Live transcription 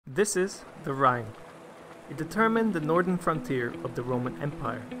This is the Rhine. It determined the northern frontier of the Roman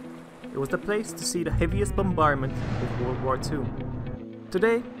Empire. It was the place to see the heaviest bombardment of World War II.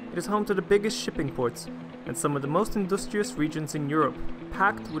 Today, it is home to the biggest shipping ports and some of the most industrious regions in Europe.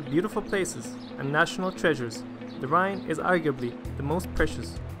 Packed with beautiful places and national treasures, the Rhine is arguably the most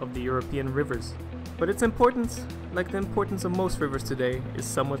precious of the European rivers. But its importance, like the importance of most rivers today, is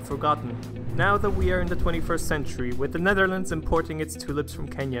somewhat forgotten. Now that we are in the 21st century, with the Netherlands importing its tulips from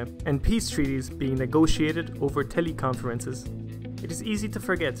Kenya and peace treaties being negotiated over teleconferences, it is easy to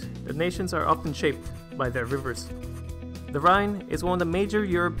forget that nations are often shaped by their rivers. The Rhine is one of the major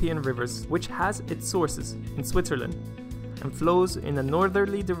European rivers which has its sources in Switzerland and flows in a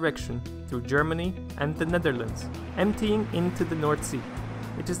northerly direction through Germany and the Netherlands, emptying into the North Sea.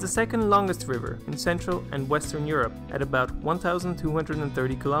 It is the second longest river in Central and Western Europe at about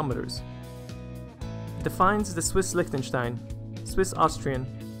 1,230 kilometers. It defines the Swiss Liechtenstein, Swiss Austrian,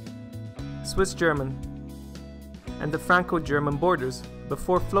 Swiss German, and the Franco-German borders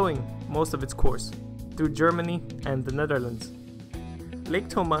before flowing most of its course through Germany and the Netherlands. Lake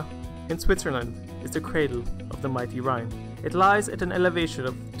Thoma in Switzerland is the cradle of the mighty Rhine. It lies at an elevation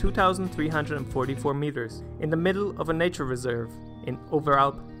of 2,344 meters in the middle of a nature reserve in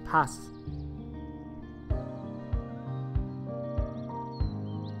Overalp Pass.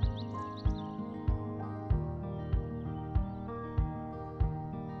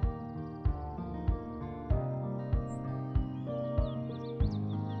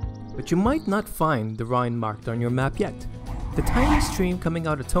 But you might not find the Rhine marked on your map yet. The tiny stream coming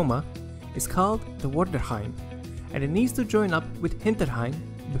out of Thoma is called the Vorderrhein, and it needs to join up with Hinterrhein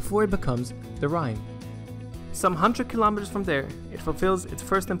before it becomes the Rhine. Some 100 kilometers from there, it fulfills its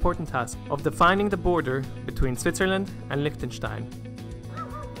first important task of defining the border between Switzerland and Liechtenstein.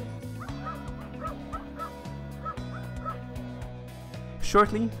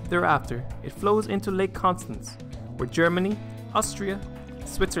 Shortly thereafter, it flows into Lake Constance, where Germany, Austria,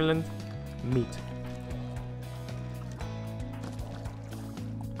 Switzerland meet.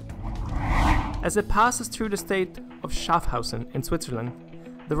 As it passes through the state of Schaffhausen in Switzerland,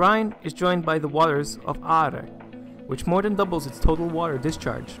 the Rhine is joined by the waters of Aare, which more than doubles its total water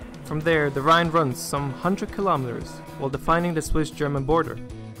discharge. From there, the Rhine runs some 100 kilometers while defining the Swiss-German border,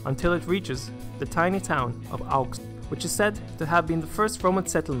 until it reaches the tiny town of Augst, which is said to have been the first Roman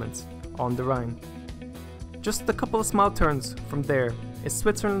settlements on the Rhine. Just a couple of small turns from there is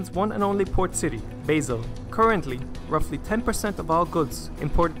Switzerland's one and only port city, Basel. Currently, roughly 10% of all goods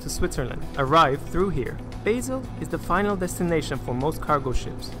imported to Switzerland arrive through here. Basel is the final destination for most cargo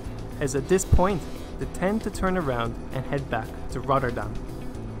ships, as at this point they tend to turn around and head back to Rotterdam.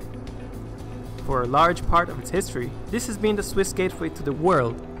 For a large part of its history, this has been the Swiss gateway to the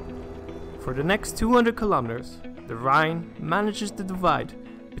world. For the next 200 kilometers, the Rhine manages to divide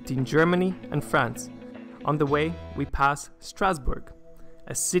between Germany and France. On the way, we pass Strasbourg,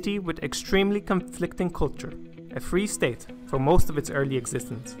 a city with extremely conflicting culture, a free state for most of its early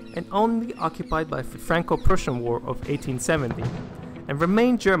existence, and only occupied by the Franco-Prussian War of 1870, and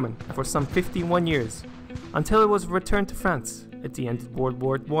remained German for some 51 years, until it was returned to France at the end of World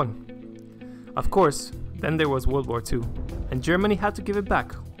War I. Of course, then there was World War II, and Germany had to give it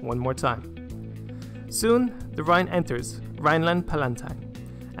back one more time. Soon, the Rhine enters Rhineland-Palatinate,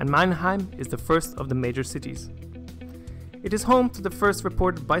 and Mannheim is the first of the major cities. It is home to the first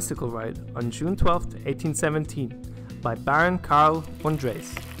reported bicycle ride on June 12, 1817 by Baron Karl von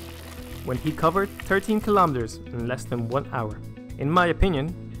Drais, when he covered 13 kilometers in less than 1 hour. In my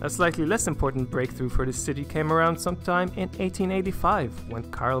opinion, a slightly less important breakthrough for the city came around sometime in 1885 when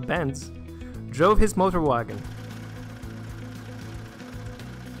Karl Benz drove his motor wagon.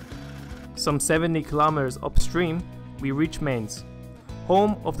 Some 70 kilometers upstream, we reach Mainz,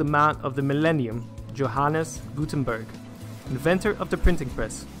 home of the man of the millennium, Johannes Gutenberg, inventor of the printing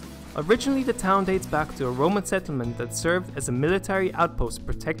press. Originally, the town dates back to a Roman settlement that served as a military outpost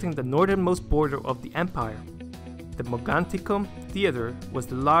protecting the northernmost border of the empire. The Mogonticum Theatre was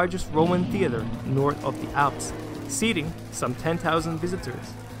the largest Roman theatre north of the Alps, seating some 10,000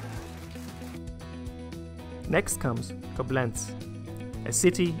 visitors. Next comes Koblenz, a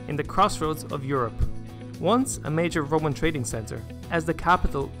city in the crossroads of Europe, once a major Roman trading center, as the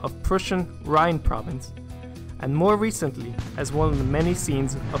capital of Prussian Rhine province, and more recently as one of the many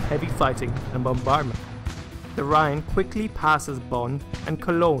scenes of heavy fighting and bombardment. The Rhine quickly passes Bonn and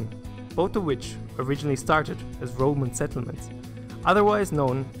Cologne, both of which originally started as Roman settlements, otherwise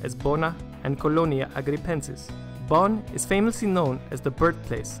known as Bona and Colonia Agrippensis. Bonn is famously known as the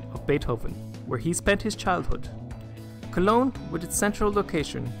birthplace of Beethoven, where he spent his childhood. Cologne, with its central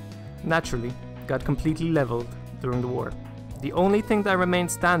location, naturally got completely leveled during the war. The only thing that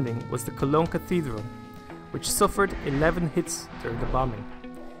remained standing was the Cologne Cathedral, which suffered 11 hits during the bombing.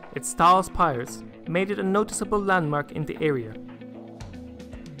 Its tall spires made it a noticeable landmark in the area.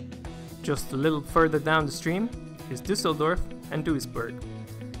 Just a little further down the stream is Düsseldorf and Duisburg.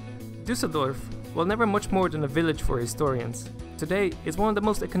 Düsseldorf, while never much more than a village for historians, today is one of the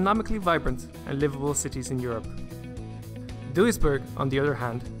most economically vibrant and livable cities in Europe. Duisburg, on the other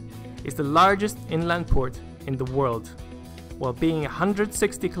hand, is the largest inland port in the world, while being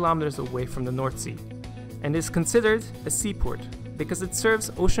 160 kilometers away from the North Sea, and is considered a seaport because it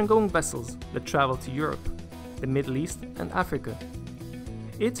serves ocean-going vessels that travel to Europe, the Middle East and Africa.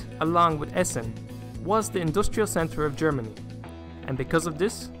 It, along with Essen, was the industrial center of Germany, and because of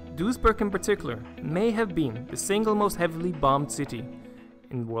this, Duisburg in particular may have been the single most heavily bombed city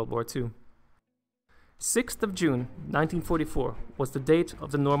in World War II. 6th of June 1944 was the date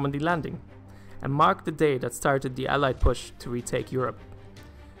of the Normandy landing, and marked the day that started the Allied push to retake Europe.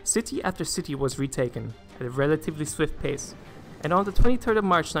 City after city was retaken at a relatively swift pace, and on the 23rd of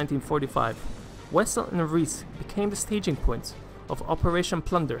March 1945, Wesel and Rhine became the staging points of Operation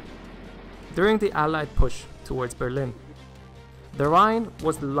Plunder during the Allied push towards Berlin. The Rhine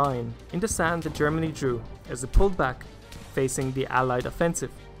was the line in the sand that Germany drew as it pulled back, facing the Allied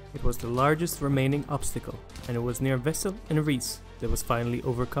offensive. It was the largest remaining obstacle, and it was near Wesel and Rhine that was finally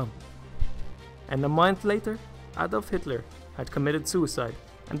overcome. And a month later, Adolf Hitler had committed suicide,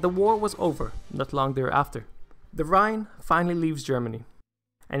 and the war was over not long thereafter. The Rhine finally leaves Germany,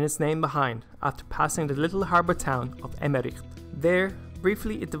 and is named behind after passing the little harbour town of Emmerich. There,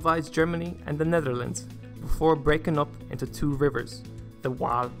 briefly it divides Germany and the Netherlands, before breaking up into two rivers, the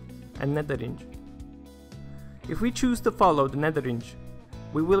Waal and Niederrhein. If we choose to follow the Niederrhein,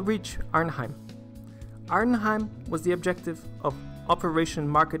 we will reach Arnhem. Arnhem was the objective of Operation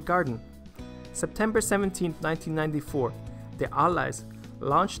Market Garden. September 17, 1994, the Allies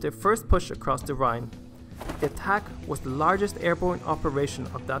launched their first push across the Rhine. The attack was the largest airborne operation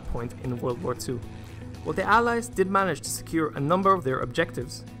of that point in World War II. While the Allies did manage to secure a number of their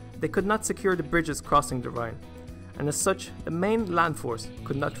objectives, they could not secure the bridges crossing the Rhine, and as such, the main land force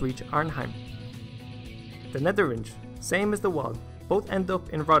could not reach Arnhem. The Niederrhein, same as the Waal, both end up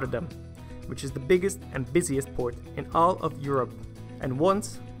in Rotterdam, which is the biggest and busiest port in all of Europe, and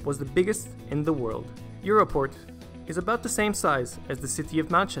once was the biggest in the world. Europort is about the same size as the city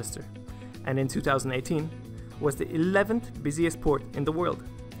of Manchester, and in 2018 was the 11th busiest port in the world.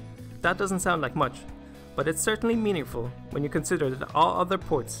 That doesn't sound like much, but it's certainly meaningful when you consider that all other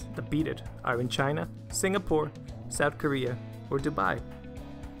ports that beat it are in China, Singapore, South Korea, or Dubai.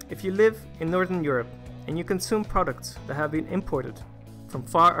 If you live in Northern Europe and you consume products that have been imported from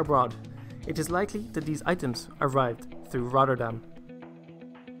far abroad, it is likely that these items arrived through Rotterdam.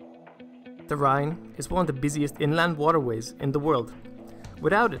 The Rhine is one of the busiest inland waterways in the world.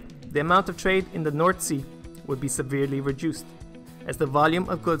 Without it, the amount of trade in the North Sea would be severely reduced, as the volume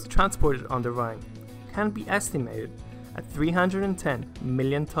of goods transported on the Rhine can be estimated at 310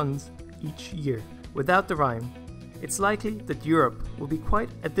 million tons each year. Without the Rhine, it's likely that Europe will be quite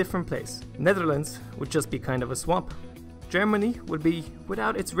a different place. Netherlands would just be kind of a swamp. Germany would be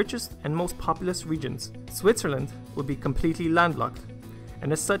without its richest and most populous regions. Switzerland would be completely landlocked,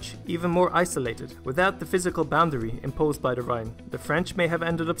 and as such even more isolated. Without the physical boundary imposed by the Rhine, the French may have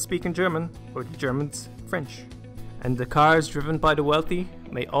ended up speaking German, or the Germans French. And the cars driven by the wealthy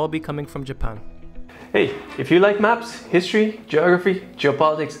may all be coming from Japan. Hey, if you like maps, history, geography,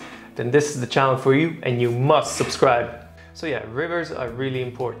 geopolitics, then this is the channel for you, and you must subscribe. So yeah, rivers are really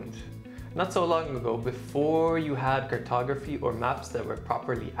important. Not so long ago, before you had cartography or maps that were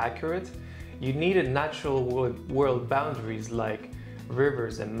properly accurate, you needed natural world boundaries like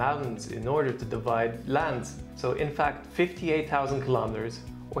rivers and mountains in order to divide lands. So in fact, 58,000 kilometers,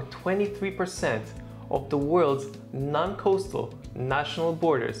 or 23% of the world's non-coastal national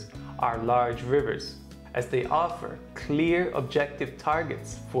borders are large rivers, as they offer clear objective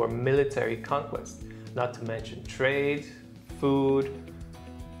targets for military conquest, not to mention trade, food,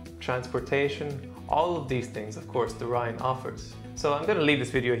 transportation, all of these things, of course, the Rhine offers. So I'm going to leave this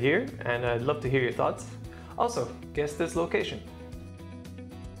video here, and I'd love to hear your thoughts. Also, guess this location.